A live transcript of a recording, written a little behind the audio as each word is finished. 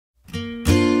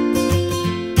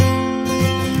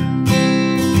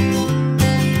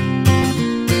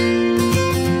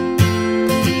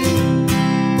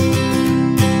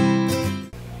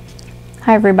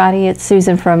Hi everybody, it's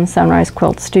Susan from Sunrise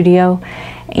Quilt Studio,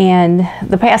 and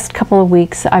the past couple of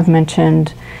weeks I've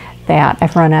mentioned that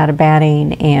I've run out of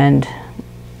batting and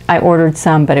I ordered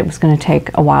some, but it was going to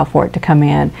take a while for it to come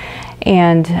in,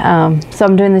 and so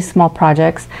I'm doing these small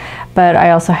projects, but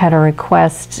I also had a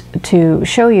request to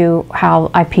show you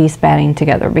how I piece batting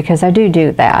together, because I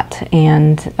do that,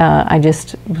 and I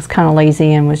just was kind of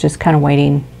lazy and was just kind of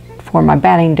waiting for my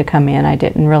batting to come in. I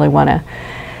didn't really want to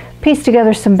piece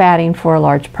together some batting for a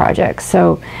large project.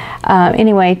 So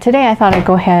anyway, today I thought I'd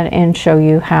go ahead and show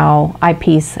you how I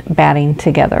piece batting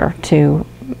together to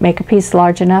make a piece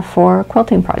large enough for a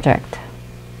quilting project.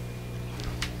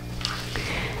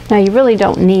 Now you really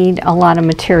don't need a lot of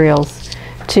materials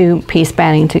to piece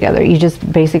batting together. You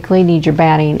just basically need your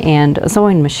batting and a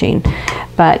sewing machine.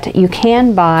 But you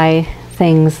can buy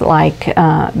things like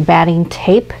batting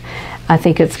tape. I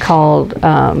think it's called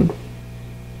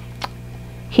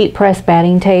heat press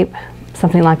batting tape,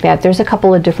 something like that. There's a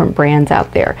couple of different brands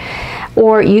out there.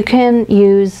 Or you can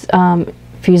use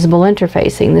fusible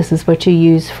interfacing. This is what you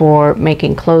use for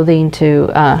making clothing to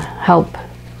help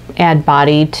add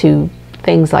body to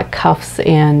things like cuffs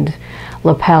and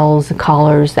lapels,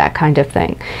 collars, that kind of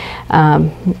thing.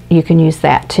 You can use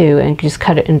that too and just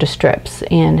cut it into strips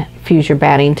and fuse your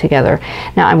batting together.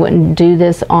 Now I wouldn't do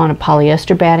this on a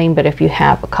polyester batting, but if you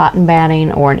have a cotton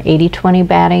batting or an 80-20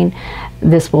 batting,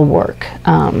 this will work.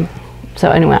 So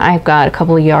anyway, I've got a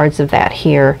couple of yards of that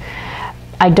here.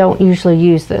 I don't usually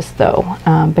use this though,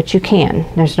 but you can.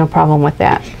 There's no problem with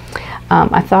that.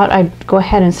 I thought I'd go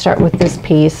ahead and start with this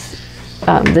piece.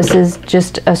 This is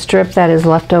just a strip that is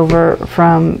left over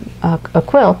from a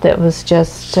quilt that was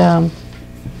just you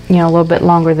know, a little bit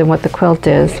longer than what the quilt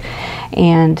is,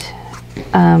 and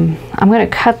I'm going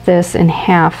to cut this in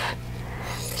half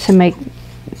to make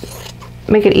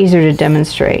it easier to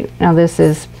demonstrate. Now this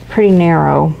is pretty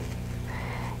narrow,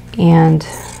 and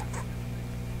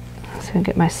I'm going to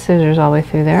get my scissors all the way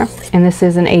through there, and this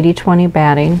is an 80-20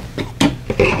 batting,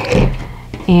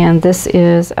 and this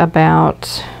is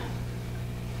about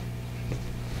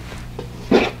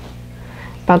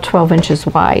 12 inches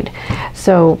wide.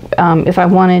 So if I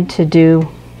wanted to do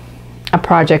a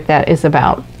project that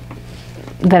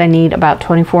I need about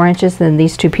 24 inches, then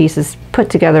these two pieces put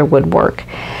together would work.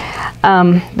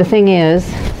 The thing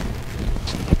is,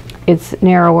 it's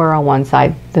narrower on one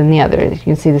side than the other. You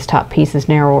can see this top piece is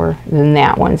narrower than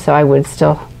that one, so I would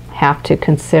still have to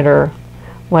consider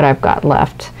what I've got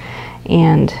left.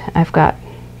 And I've got,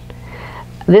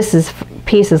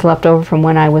 piece is left over from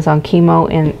when I was on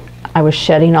chemo and I was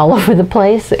shedding all over the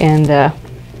place, and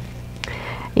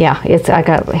yeah, I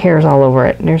got hairs all over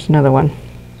it. There's another one.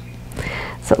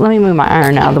 So let me move my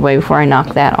iron out of the way before I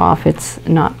knock that off. It's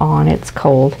not on, it's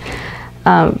cold.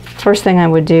 First thing I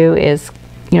would do is,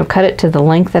 you know, cut it to the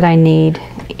length that I need,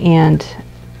 and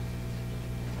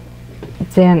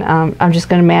then I'm just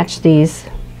going to match these.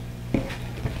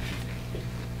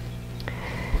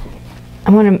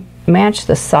 I'm going to match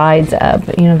the sides up.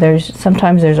 You know,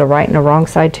 sometimes there's a right and a wrong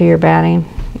side to your batting.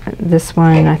 This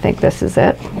one, I think this is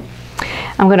it.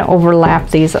 I'm going to overlap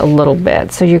these a little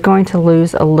bit, so you're going to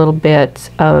lose a little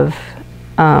bit of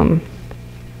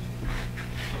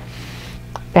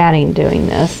batting doing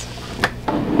this.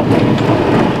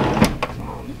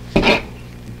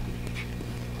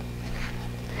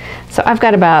 So I've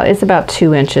got it's about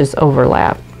 2 inches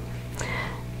overlap,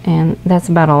 and that's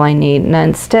about all I need. Now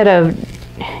instead of,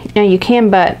 now you can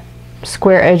butt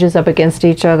square edges up against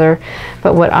each other,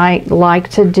 but what I like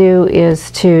to do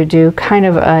is to do kind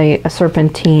of a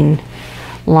serpentine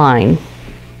line.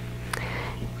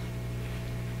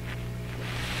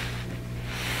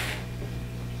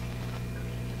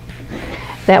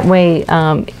 That way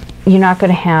you're not going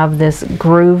to have this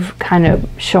groove kind of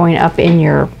showing up in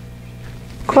your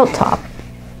quilt top.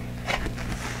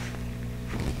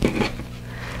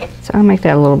 So I'll make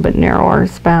that a little bit narrower.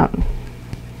 It's about,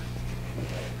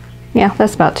 yeah,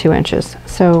 that's about 2 inches.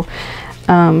 So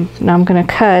now I'm going to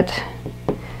cut,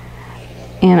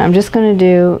 and I'm just going to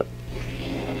do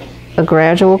a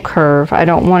gradual curve. I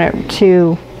don't want it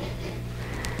too,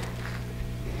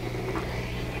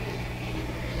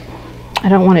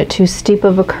 steep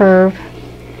of a curve.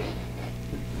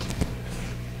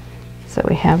 So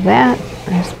we have that.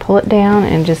 Just pull it down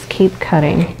and just keep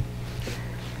cutting,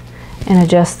 and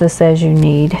adjust this as you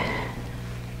need.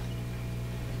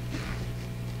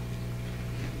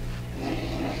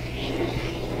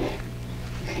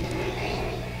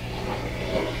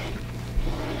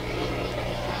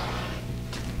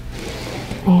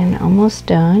 And almost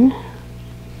done.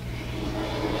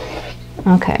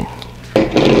 Okay,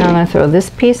 now I'm going to throw this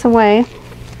piece away,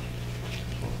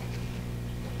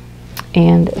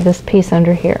 and this piece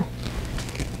under here.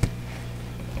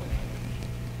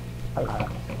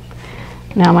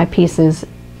 Now my pieces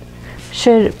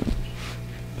should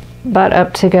butt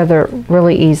up together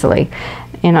really easily.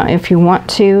 You know, if you want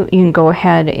to, you can go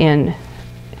ahead and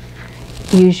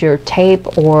use your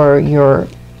tape or your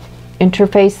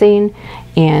interfacing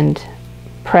and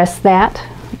press that.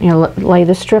 You know, lay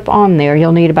the strip on there.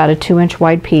 You'll need about a 2-inch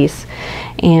wide piece,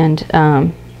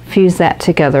 and fuse that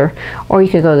together. Or you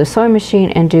could go to the sewing machine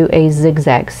and do a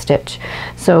zigzag stitch.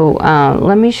 So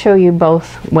let me show you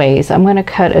both ways. I'm going to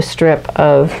cut a strip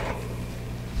of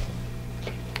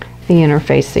the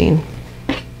interfacing.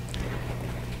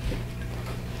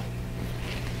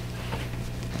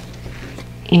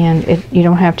 And you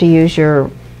don't have to use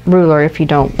your ruler if you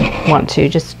don't want to.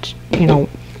 Just, you know,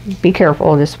 be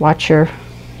careful. Just watch your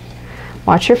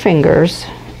fingers.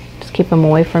 Just keep them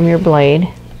away from your blade.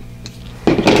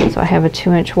 So I have a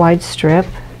 2-inch wide strip.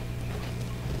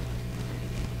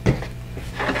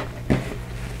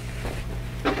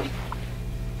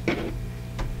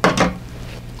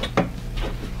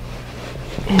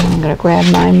 And I'm going to grab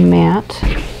my mat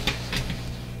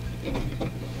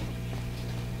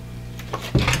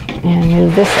and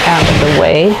move this out of the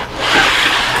way.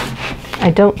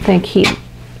 I don't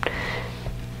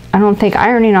think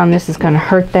ironing on this is going to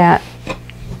hurt that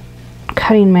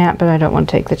cutting mat, but I don't want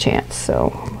to take the chance.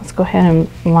 So let's go ahead and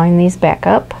line these back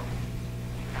up.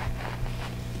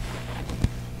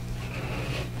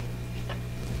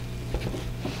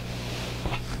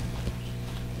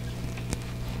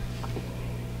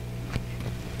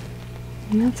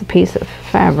 And that's a piece of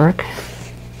fabric.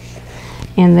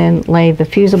 And then lay the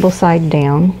fusible side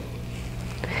down.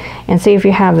 And see, if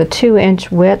you have the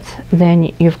 2-inch width,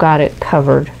 then you've got it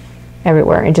covered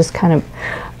everywhere. And just kind of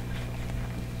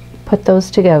put those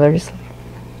together, just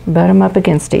butt them up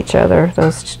against each other,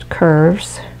 those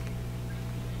curves.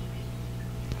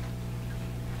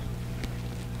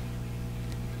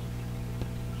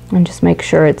 And just make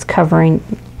sure it's covering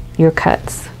your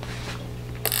cuts.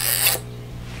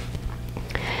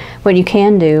 What you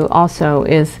can do also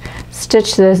is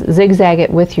stitch this, zigzag it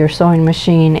with your sewing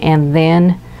machine, and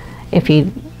then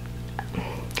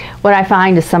what I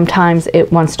find is sometimes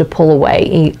it wants to pull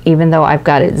away. Even though I've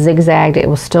got it zigzagged, it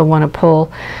will still want to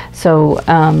pull. So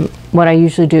what I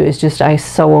usually do is just I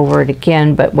sew over it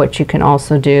again, but what you can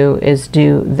also do is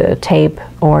do the tape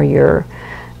or your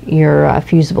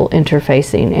fusible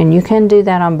interfacing. And you can do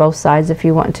that on both sides if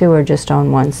you want to, or just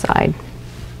on one side.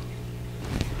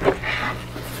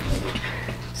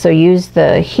 So use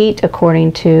the heat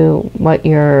according to what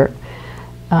your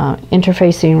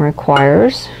interfacing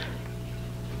requires.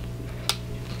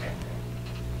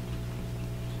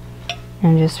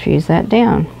 And just fuse that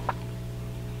down.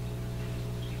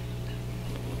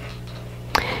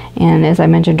 And as I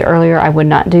mentioned earlier, I would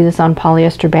not do this on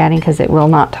polyester batting because it will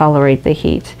not tolerate the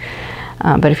heat.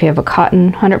 But if you have a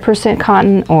cotton, 100%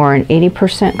 cotton or an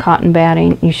 80% cotton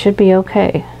batting, you should be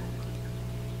okay.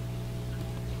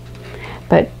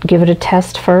 But give it a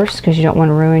test first because you don't want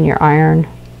to ruin your iron.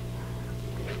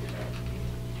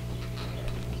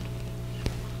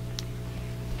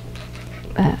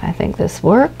 But I think this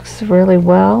works really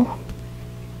well.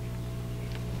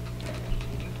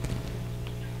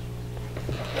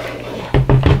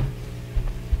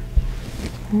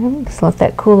 And just let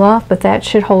that cool off, but that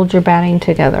should hold your batting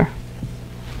together.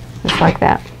 Just like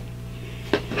that.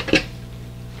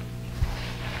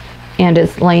 And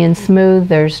it's laying smooth.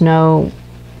 There's no,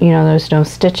 there's no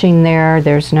stitching there.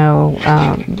 There's no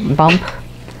bump.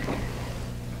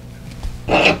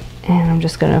 And I'm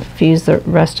just going to fuse the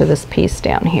rest of this piece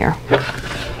down here.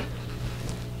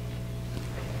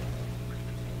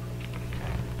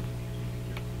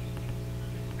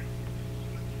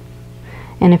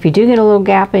 And if you do get a little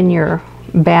gap in your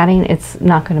batting, it's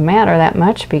not going to matter that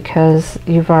much because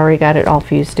you've already got it all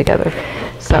fused together.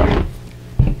 So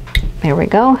there we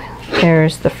go.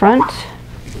 There's the front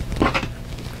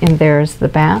and there's the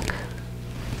back.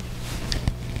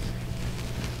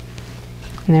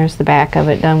 And there's the back of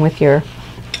it done with your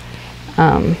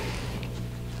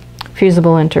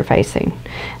fusible interfacing.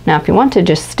 Now if you want to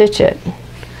just stitch it,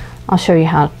 I'll show you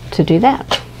how to do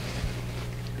that.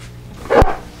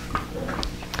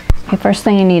 Okay, first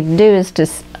thing you need to do is to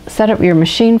set up your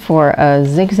machine for a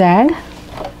zigzag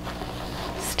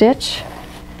stitch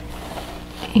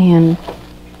and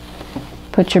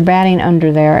put your batting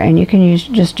under there, and you can use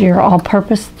just your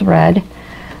all-purpose thread.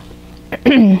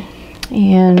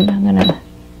 And I'm gonna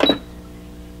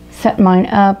set mine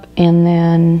up, and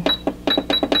then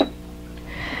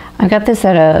I got this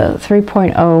at a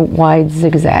 3.0 wide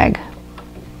zigzag.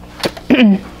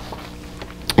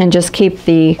 And just keep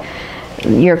the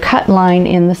your cut line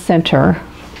in the center.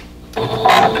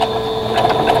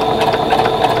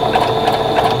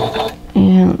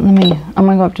 And I'm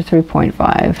gonna go up to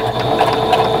 3.5.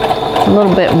 A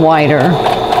little bit wider.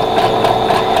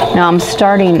 Now I'm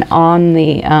starting on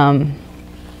the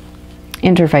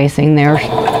interfacing there.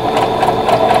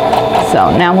 So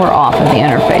now we're off of the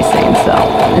interfacing. So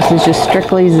this is just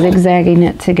strictly zigzagging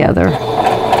it together.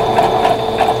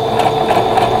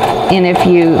 And if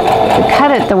you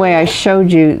cut it the way I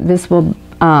showed you, this will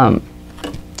butt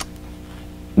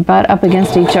up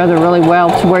against each other really well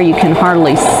to where you can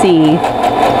hardly see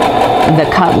the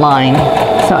cut line.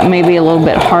 So it may be a little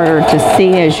bit harder to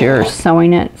see as you're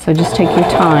sewing it, so just take your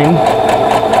time.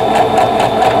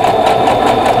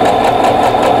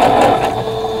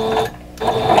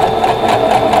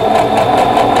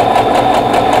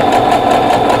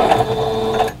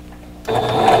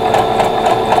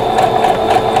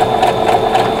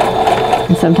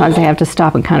 And sometimes I have to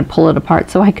stop and kind of pull it apart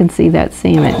so I can see that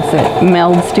seam. It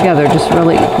melds together just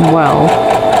really well.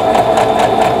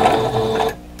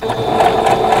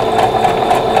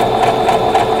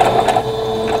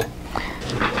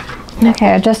 Okay,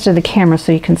 I adjusted the camera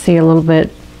so you can see a little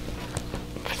bit,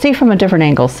 see from a different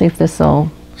angle, see if this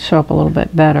will show up a little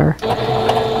bit better.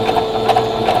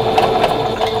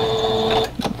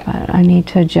 But I need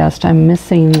to adjust, I'm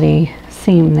missing the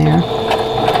seam there.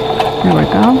 There we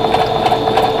go.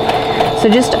 So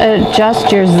just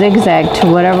adjust your zigzag to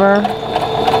whatever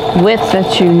width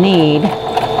that you need.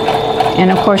 And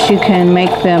of course you can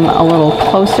make them a little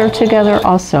closer together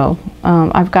also.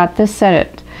 I've got this set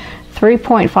at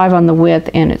 3.5 on the width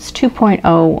and it's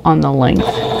 2.0 on the length.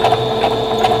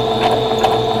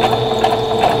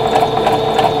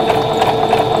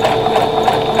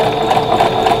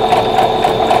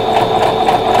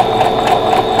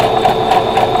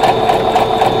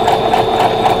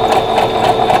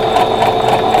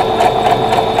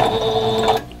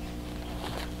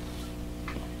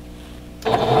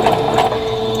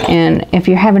 And if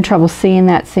you're having trouble seeing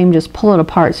that seam, just pull it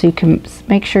apart so you can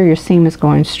make sure your seam is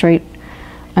going straight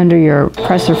under your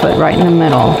presser foot right in the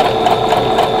middle.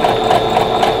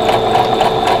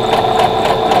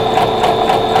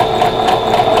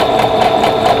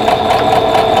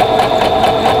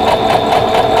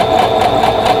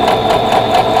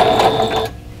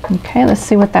 Okay, let's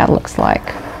see what that looks like.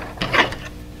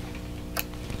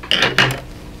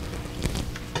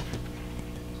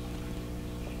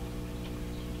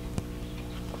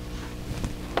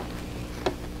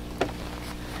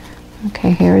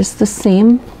 Okay, here's the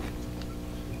seam.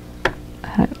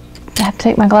 I have to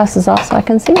take my glasses off so I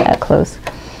can see that close.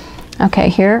 Okay,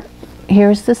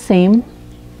 here's the seam,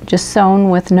 just sewn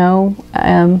with no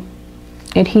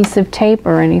adhesive tape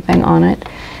or anything on it,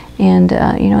 and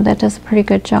you know, that does a pretty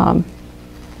good job.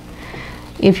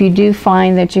 If you do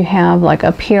find that you have, like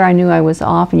up here I knew I was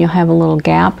off and you'll have a little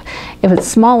gap. If it's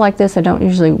small like this, I don't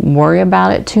usually worry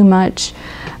about it too much,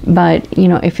 but you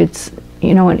know, if it's,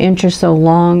 you know, an inch or so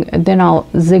long, then I'll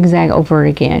zigzag over it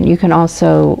again. You can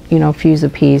also, you know, fuse a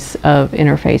piece of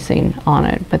interfacing on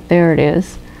it, but there it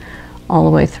is all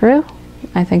the way through.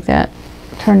 I think that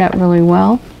turned out really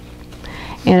well.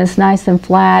 And it's nice and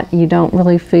flat. You don't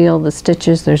really feel the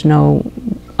stitches. There's no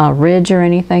ridge or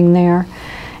anything there.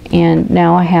 And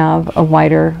now I have a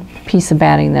wider piece of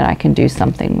batting that I can do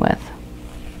something with.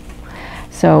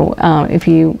 So if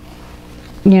you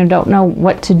don't know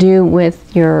what to do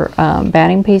with your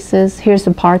batting pieces, here's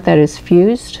the part that is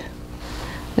fused.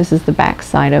 This is the back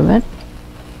side of it.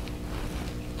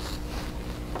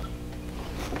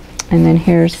 And then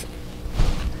here's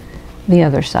the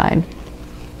other side.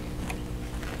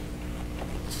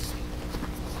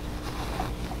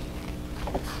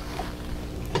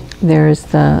 There's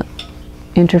the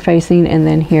interfacing, and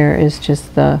then here is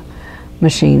just the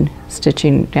machine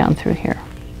stitching down through here.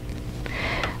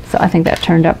 So I think that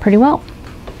turned out pretty well.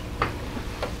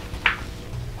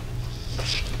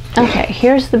 Okay,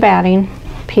 here's the batting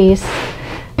piece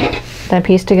that I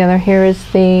pieced together. Here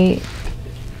is the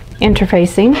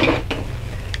interfacing,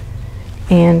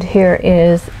 and here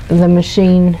is the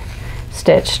machine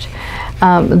stitched.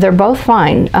 They're both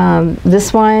fine.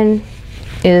 This one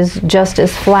is just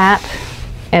as flat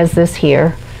as this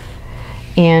here,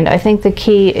 and I think the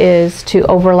key is to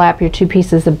overlap your two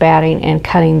pieces of batting and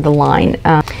cutting the line.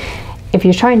 If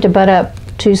you're trying to butt up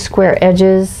two square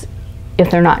edges, if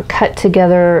they're not cut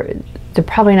together, they're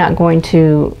probably not going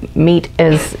to meet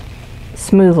as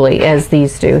smoothly as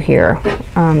these do here.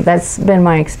 That's been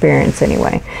my experience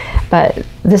anyway. But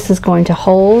this is going to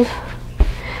hold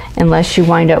unless you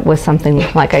wind up with something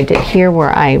like I did here where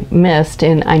I missed,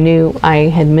 and I knew I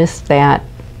had missed that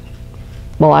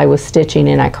while I was stitching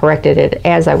and I corrected it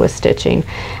as I was stitching,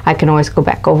 I can always go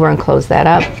back over and close that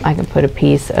up. I can put a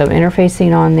piece of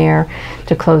interfacing on there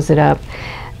to close it up.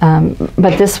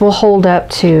 But this will hold up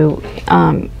to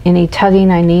any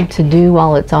tugging I need to do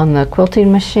while it's on the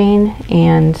quilting machine,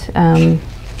 and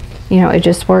you know, it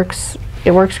just works.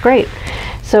 It works great.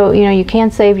 So, you know, you can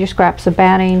save your scraps of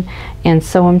batting and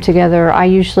sew them together. I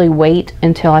usually wait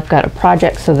until I've got a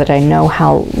project so that I know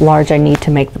how large I need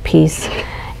to make the piece,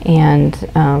 and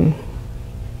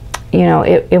you know,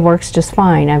 it works just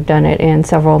fine. I've done it in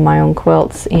several of my own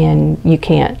quilts, and you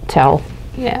can't tell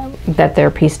that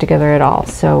they're pieced together at all.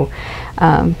 So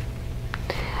I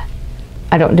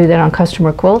don't do that on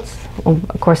customer quilts.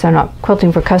 Of course, I'm not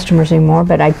quilting for customers anymore,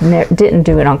 but I didn't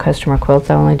do it on customer quilts.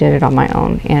 I only did it on my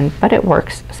own, but it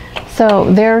works. So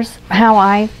there's how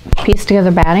I piece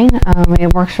together batting.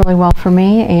 It works really well for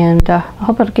me, and I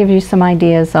hope it'll give you some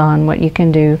ideas on what you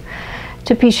can do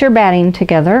to piece your batting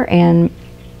together and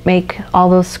make all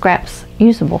those scraps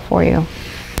usable for you.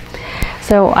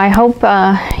 So I hope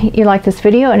you liked this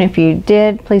video, and if you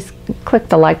did, please click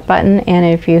the like button, and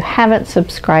if you haven't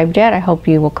subscribed yet, I hope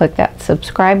you will click that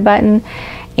subscribe button,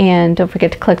 and don't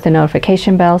forget to click the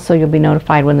notification bell so you'll be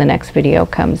notified when the next video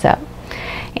comes up.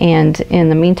 And in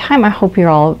the meantime, I hope you're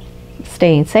all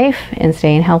staying safe and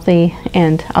staying healthy,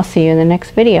 and I'll see you in the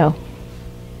next video.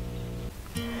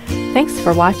 Thanks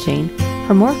for watching.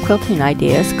 For more quilting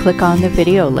ideas, click on the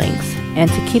video links. And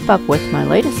to keep up with my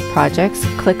latest projects,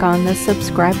 click on the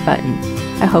subscribe button.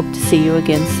 I hope to see you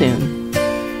again soon.